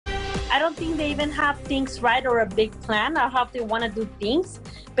I don't think they even have things right or a big plan or how they want to do things,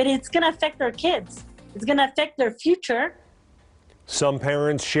 but it's going to affect their kids. It's going to affect their future. Some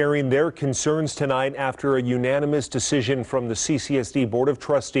parents sharing their concerns tonight after a unanimous decision from the CCSD Board of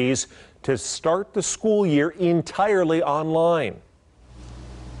Trustees to start the school year entirely online.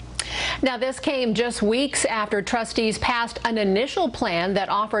 Now, this came just weeks after trustees passed an initial plan that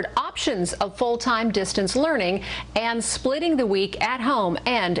offered options of full-time distance learning and splitting the week at home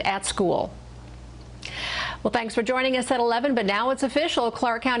and at school. Well, thanks for joining us at 11, but now it's official.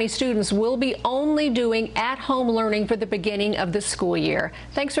 Clark County students will be only doing at-home learning for the beginning of the school year.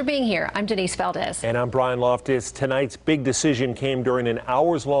 Thanks for being here. I'm Denise Valdez. And I'm Brian Loftus. Tonight's big decision came during an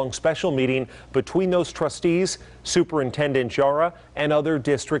hours-long special meeting between those trustees, Superintendent Jara, and other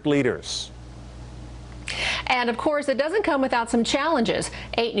district leaders. And of course, it doesn't come without some challenges.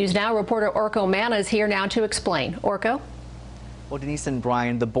 8 News Now reporter Orko Manna is here now to explain. Orko? Well, Denise and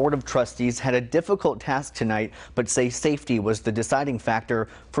Brian, the Board of Trustees had a difficult task tonight, but say safety was the deciding factor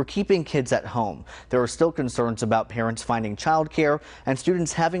for keeping kids at home. There are still concerns about parents finding childcare and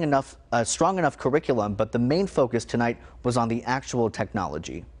students having a strong enough curriculum, but the main focus tonight was on the actual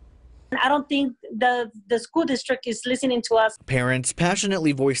technology. I don't think the school district is listening to us. Parents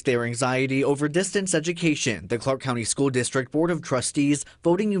passionately voiced their anxiety over distance education. The Clark County School District Board of Trustees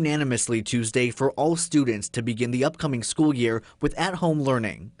voting unanimously Tuesday for all students to begin the upcoming school year with at-home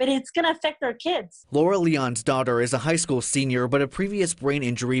learning. But it's going to affect their kids. Laura Leon's daughter is a high school senior, but a previous brain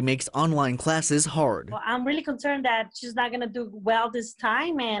injury makes online classes hard. Well, I'm really concerned that she's not going to do well this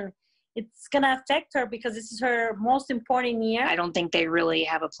time, and it's going to affect her because this is her most important year. I don't think they really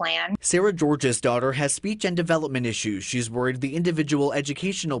have a plan. Sarah George's daughter has speech and development issues. She's worried the individual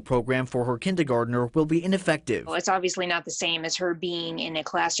educational program for her kindergartner will be ineffective. Well, it's obviously not the same as her being in a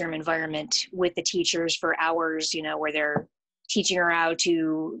classroom environment with the teachers for hours, where they're teaching her how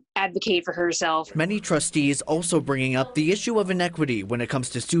to advocate for herself. Many trustees also bringing up the issue of inequity when it comes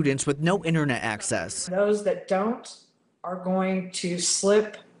to students with no internet access. Those that don't are going to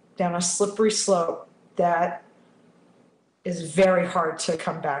slip down a slippery slope that is very hard to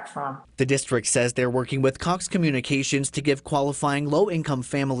come back from. The district says they're working with Cox Communications to give qualifying low-income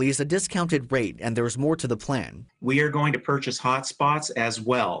families a discounted rate, and there's more to the plan. We are going to purchase hotspots as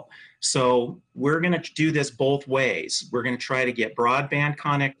well. So we're going to do this both ways. We're going to try to get broadband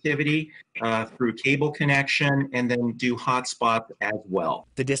connectivity through cable connection and then do hotspots as well.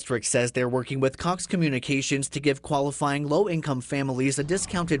 The district says they're working with Cox Communications to give qualifying low-income families a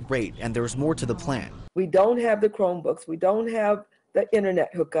discounted rate, and there's more to the plan. We don't have the Chromebooks. We don't have the internet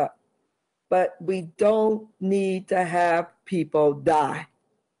hookup, but we don't need to have people die.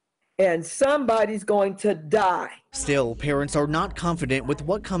 And somebody's going to die. Still, parents are not confident with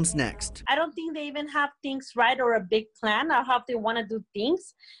what comes next. I don't think they even have things right or a big plan or how they want to do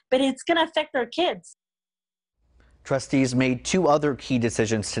things, but it's going to affect their kids. Trustees made 2 other key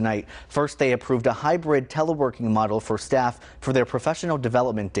decisions tonight. First, they approved a hybrid teleworking model for staff for their professional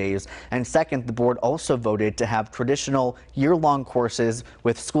development days. And second, the board also voted to have traditional year-long courses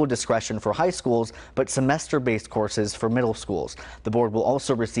with school discretion for high schools, but semester-based courses for middle schools. The board will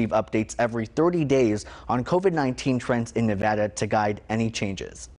also receive updates every 30 days on COVID-19 trends in Nevada to guide any changes.